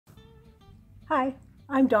Hi,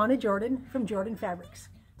 I'm Donna Jordan from Jordan Fabrics.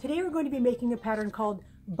 Today we're going to be making a pattern called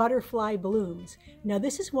Butterfly Blooms. Now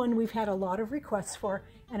this is one we've had a lot of requests for,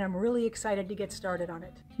 and I'm really excited to get started on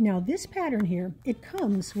it. Now this pattern here, it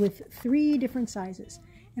comes with 3 different sizes,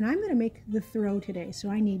 and I'm going to make the throw today. So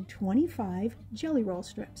I need 25 jelly roll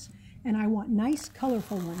strips, and I want nice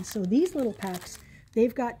colorful ones. So these little packs,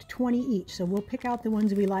 they've got 20 each, so we'll pick out the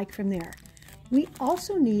ones we like from there. We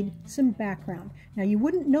also need some background. Now you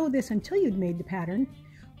wouldn't know this until you'd made the pattern,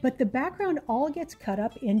 but the background all gets cut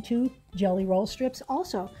up into jelly roll strips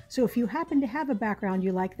also. So if you happen to have a background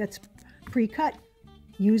you like that's pre-cut,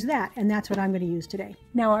 use that, and that's what I'm going to use today.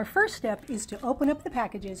 Now our first step is to open up the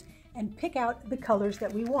packages and pick out the colors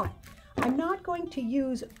that we want. I'm not going to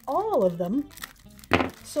use all of them,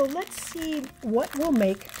 so let's see what will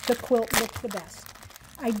make the quilt look the best.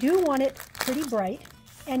 I do want it pretty bright,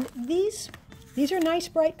 and these are nice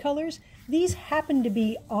bright colors. These happen to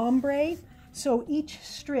be ombre, so each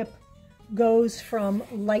strip goes from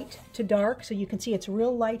light to dark. So you can see it's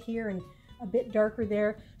real light here and a bit darker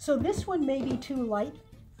there. So this one may be too light,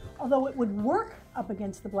 although it would work up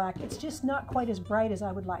against the black. It's just not quite as bright as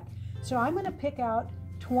I would like. So I'm going to pick out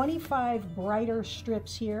 25 brighter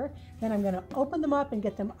strips here. Then I'm going to open them up and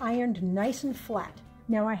get them ironed nice and flat.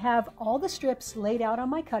 Now I have all the strips laid out on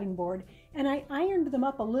my cutting board, and I ironed them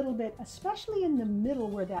up a little bit, especially in the middle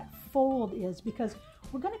where that fold is, because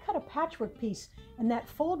we're going to cut a patchwork piece and that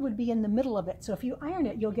fold would be in the middle of it. So if you iron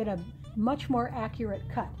it, you'll get a much more accurate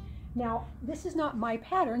cut. Now this is not my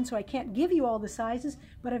pattern, so I can't give you all the sizes,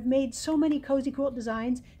 but I've made so many cozy quilt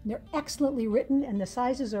designs, and they're excellently written, and the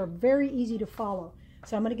sizes are very easy to follow.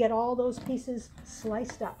 So I'm going to get all those pieces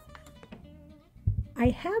sliced up. I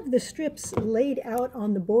have the strips laid out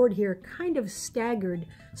on the board here kind of staggered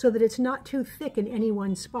so that it's not too thick in any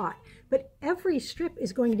one spot. But every strip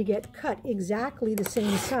is going to get cut exactly the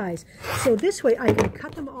same size. So this way I can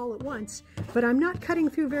cut them all at once, but I'm not cutting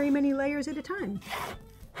through very many layers at a time.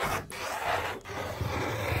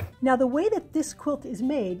 Now the way that this quilt is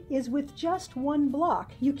made is with just one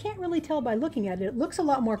block. You can't really tell by looking at it. It looks a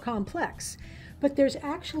lot more complex, but there's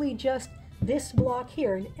actually just this block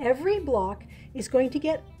here, and every block is going to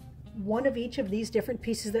get one of each of these different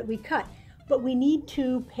pieces that we cut, but we need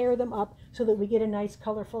to pair them up so that we get a nice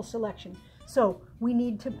colorful selection. So we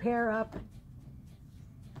need to pair up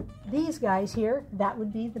these guys here. That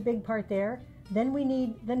would be the big part there. Then we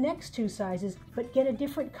need the next 2 sizes, but get a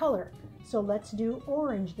different color. So let's do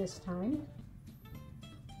orange this time.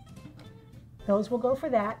 Those will go for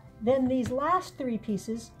that. Then these last 3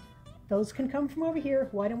 pieces, those can come from over here.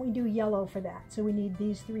 Why don't we do yellow for that? So we need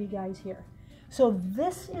these 3 guys here. So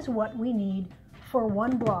this is what we need for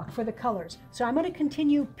one block for the colors. So I'm going to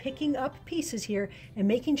continue picking up pieces here and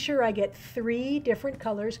making sure I get 3 different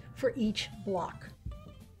colors for each block.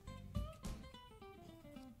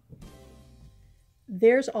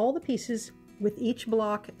 There's all the pieces with each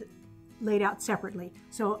block laid out separately.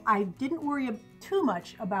 So I didn't worry too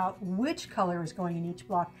much about which color is going in each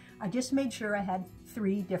block. I just made sure I had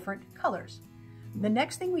 3 different colors. The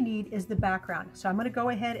next thing we need is the background. So I'm going to go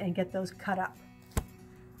ahead and get those cut up.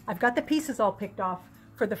 I've got the pieces all picked off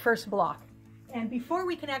for the first block. And before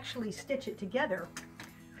we can actually stitch it together,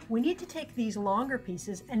 we need to take these longer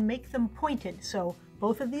pieces and make them pointed. So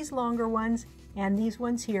both of these longer ones and these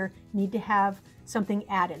ones here need to have something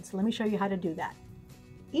added. So let me show you how to do that.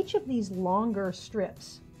 Each of these longer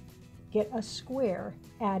strips get a square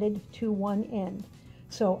added to one end.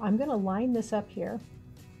 So I'm going to line this up here,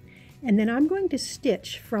 and then I'm going to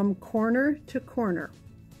stitch from corner to corner.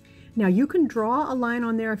 Now you can draw a line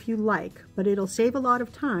on there if you like, but it'll save a lot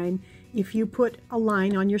of time if you put a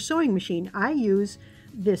line on your sewing machine. I use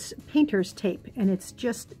this painter's tape, and it's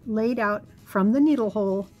just laid out from the needle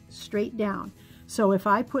hole straight down. So if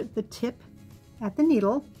I put the tip at the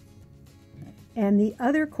needle and the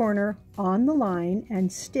other corner on the line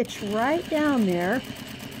and stitch right down there,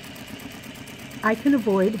 I can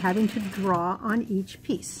avoid having to draw on each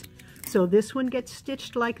piece. So this one gets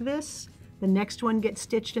stitched like this, the next one gets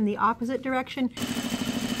stitched in the opposite direction,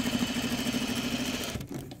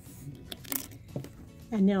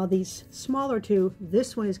 and now these smaller 2,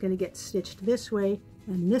 this one is going to get stitched this way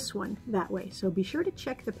and this one that way. So be sure to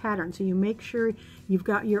check the pattern so you make sure you've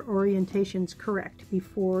got your orientations correct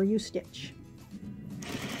before you stitch.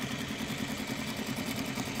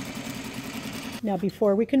 Now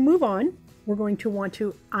before we can move on, we're going to want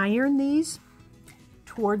to iron these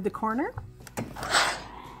toward the corner.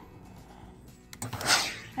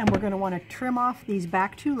 And we're going to want to trim off these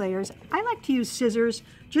back 2 layers. I like to use scissors.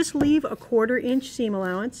 Just leave a 1/4 inch seam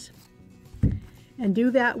allowance. And do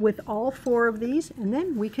that with all 4 of these, and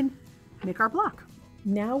then we can make our block.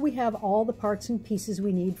 Now we have all the parts and pieces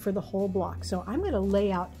we need for the whole block. So I'm going to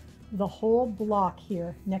lay out the whole block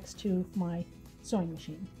here next to my sewing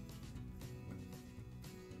machine.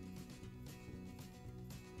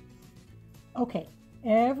 Okay,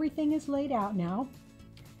 everything is laid out now.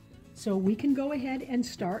 So we can go ahead and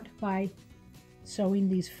start by sewing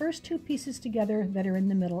these first two pieces together that are in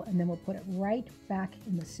the middle, and then we'll put it right back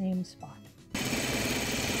in the same spot.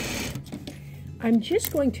 I'm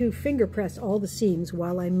just going to finger press all the seams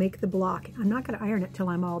while I make the block. I'm not going to iron it till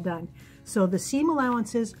I'm all done. So the seam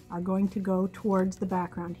allowances are going to go towards the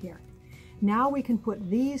background here. Now we can put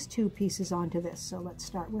these two pieces onto this. So let's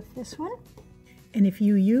start with this one. And if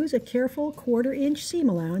you use a careful 1/4 inch seam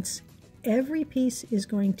allowance, every piece is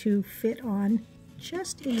going to fit on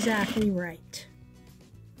just exactly right.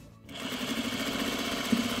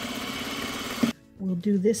 We'll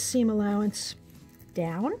do this seam allowance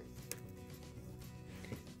down,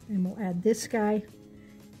 and we'll add this guy,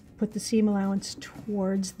 put the seam allowance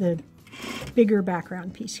towards the bigger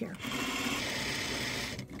background piece here.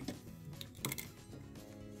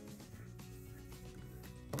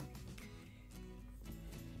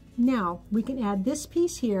 Now we can add this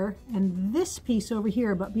piece here and this piece over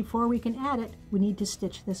here, but before we can add it, we need to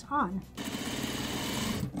stitch this on.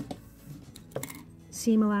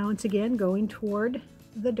 Seam allowance again going toward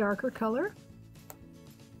the darker color.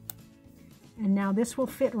 And now this will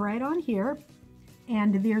fit right on here.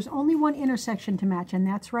 And there's only one intersection to match, and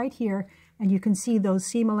that's right here. And you can see those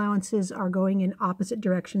seam allowances are going in opposite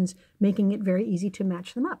directions, making it very easy to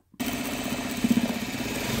match them up.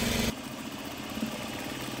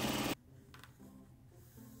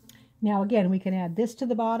 Now again, we can add this to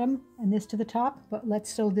the bottom and this to the top, but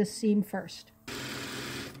let's sew this seam first.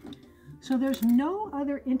 So there's no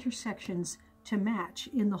other intersections to match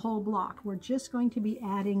in the whole block. We're just going to be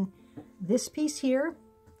adding this piece here,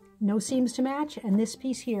 no seams to match, and this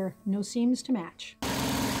piece here, no seams to match.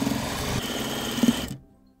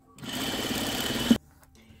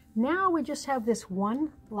 Now we just have this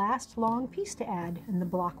one last long piece to add, and the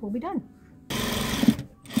block will be done.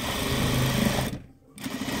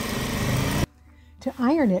 To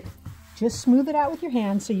iron it, just smooth it out with your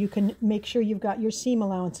hand so you can make sure you've got your seam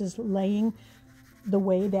allowances laying the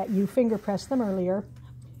way that you finger pressed them earlier.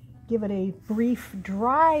 Give it a brief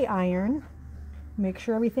dry iron. Make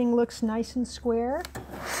sure everything looks nice and square.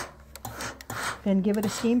 Then give it a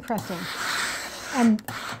steam pressing. And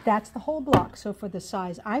that's the whole block. So for the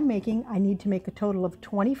size I'm making, I need to make a total of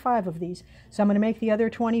 25 of these. So I'm going to make the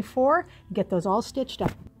other 24, get those all stitched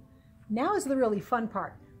up. Now is the really fun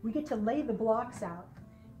part. We get to lay the blocks out,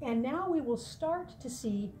 and now we will start to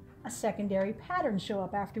see a secondary pattern show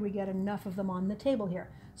up after we get enough of them on the table here.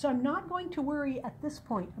 So I'm not going to worry at this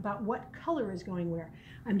point about what color is going where.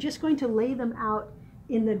 I'm just going to lay them out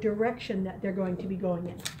in the direction that they're going to be going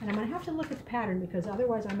in. And I'm going to have to look at the pattern because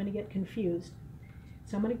otherwise I'm going to get confused.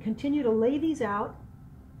 So I'm going to continue to lay these out,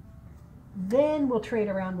 then we'll trade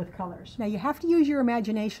around with colors. Now you have to use your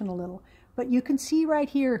imagination a little, but you can see right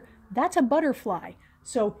here, that's a butterfly.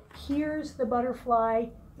 So here's the butterfly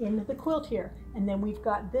in the quilt here, and then we've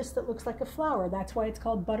got this that looks like a flower. That's why it's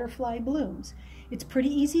called butterfly blooms. It's pretty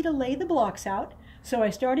easy to lay the blocks out. So I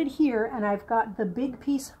started here, and I've got the big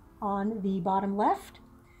piece on the bottom left,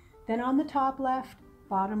 then on the top left,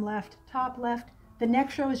 bottom left, top left. The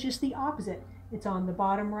next row is just the opposite. It's on the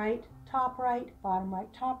bottom right, top right, bottom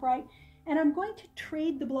right, top right. And I'm going to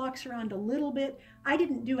trade the blocks around a little bit. I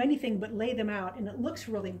didn't do anything but lay them out, and it looks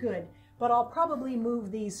really good. But I'll probably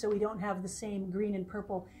move these so we don't have the same green and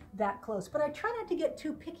purple that close. But I try not to get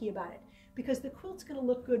too picky about it because the quilt's going to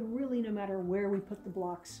look good really no matter where we put the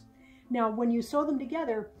blocks. Now, when you sew them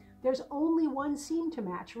together, there's only one seam to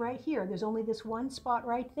match right here. There's only this one spot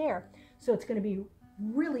right there. So it's going to be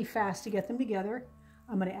really fast to get them together.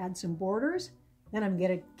 I'm going to add some borders, then I'm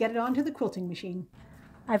going to get it onto the quilting machine.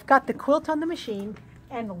 I've got the quilt on the machine,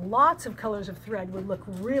 and lots of colors of thread would look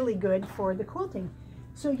really good for the quilting.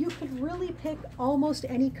 So you could really pick almost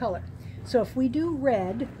any color. So if we do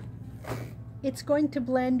red, it's going to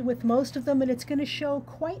blend with most of them, and it's going to show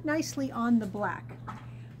quite nicely on the black.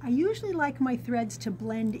 I usually like my threads to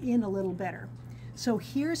blend in a little better. So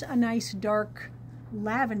here's a nice dark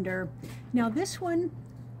lavender. Now this one,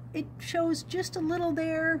 it shows just a little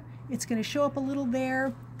there. It's going to show up a little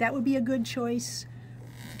there. That would be a good choice.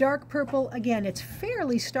 Dark purple, again, it's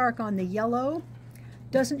fairly stark on the yellow.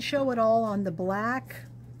 Doesn't show at all on the black.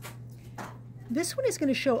 This one is going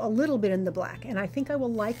to show a little bit in the black, and I think I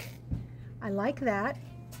like that.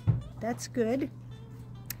 That's good.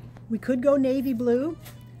 We could go navy blue.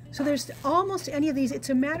 So there's almost any of these. It's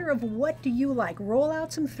a matter of what do you like. Roll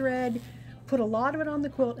out some thread, put a lot of it on the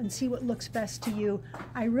quilt and see what looks best to you.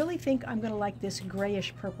 I really think I'm going to like this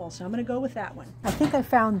grayish purple, so I'm going to go with that one. I think I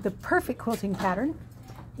found the perfect quilting pattern.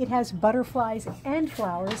 It has butterflies and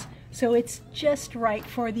flowers, so it's just right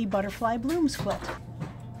for the Butterfly Blooms quilt.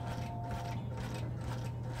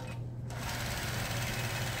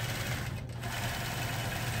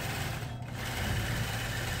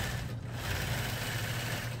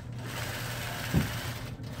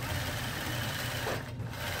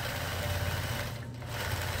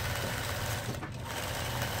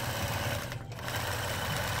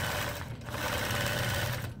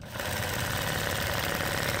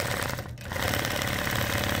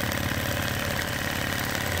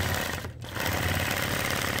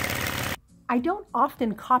 I don't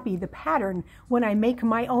often copy the pattern when I make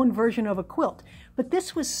my own version of a quilt, but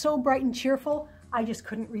this was so bright and cheerful, I just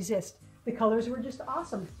couldn't resist. The colors were just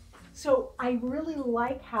awesome. So I really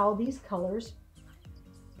like how these colors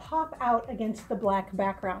pop out against the black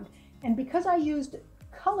background. And because I used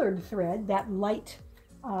colored thread, that light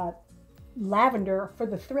lavender for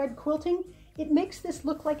the thread quilting, it makes this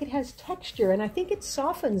look like it has texture, and I think it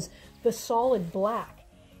softens the solid black.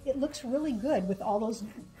 It looks really good with all those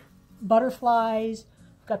butterflies,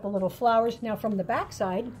 got the little flowers. Now from the back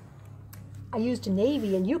side, I used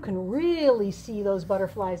navy, and you can really see those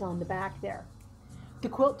butterflies on the back there. The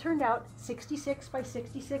quilt turned out 66 by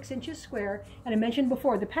 66 inches square, and I mentioned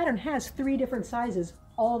before, the pattern has 3 different sizes,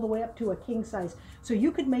 all the way up to a king size. So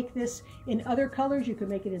you could make this in other colors, you could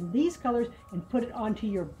make it in these colors, and put it onto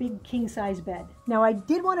your big king size bed. Now I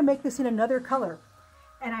did want to make this in another color,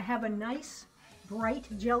 and I have a nice bright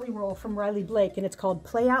jelly roll from Riley Blake, and it's called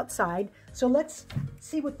Play Outside. So let's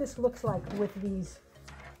see what this looks like with these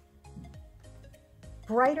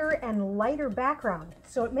brighter and lighter background.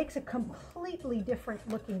 So it makes a completely different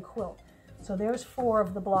looking quilt. So there's 4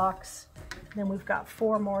 of the blocks. Then we've got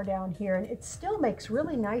 4 more down here, and it still makes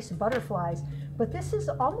really nice butterflies, but this is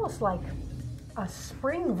almost like a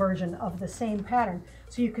spring version of the same pattern.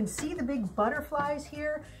 So you can see the big butterflies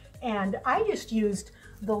here, and I just used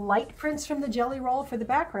the light prints from the jelly roll for the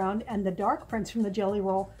background and the dark prints from the jelly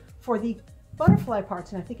roll for the butterfly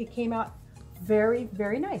parts, and I think it came out very,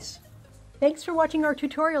 very nice. Thanks for watching our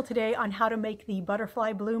tutorial today on how to make the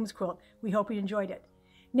Butterfly Blooms quilt. We hope you enjoyed it.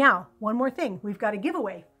 Now, one more thing, we've got a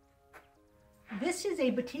giveaway. This is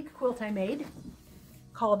a batik quilt I made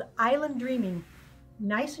called Island Dreaming.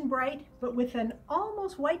 Nice and bright, but with an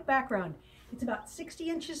almost white background. It's about 60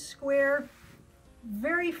 inches square.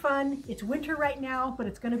 Very fun. It's winter right now, but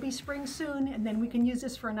it's going to be spring soon, and then we can use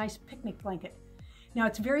this for a nice picnic blanket. Now,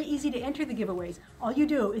 it's very easy to enter the giveaways. All you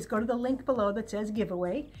do is go to the link below that says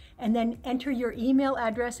giveaway, and then enter your email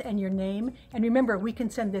address and your name. And remember, we can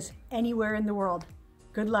send this anywhere in the world.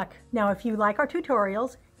 Good luck. Now, if you like our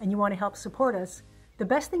tutorials and you want to help support us, the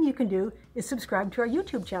best thing you can do is subscribe to our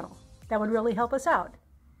YouTube channel. That would really help us out.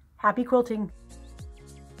 Happy quilting!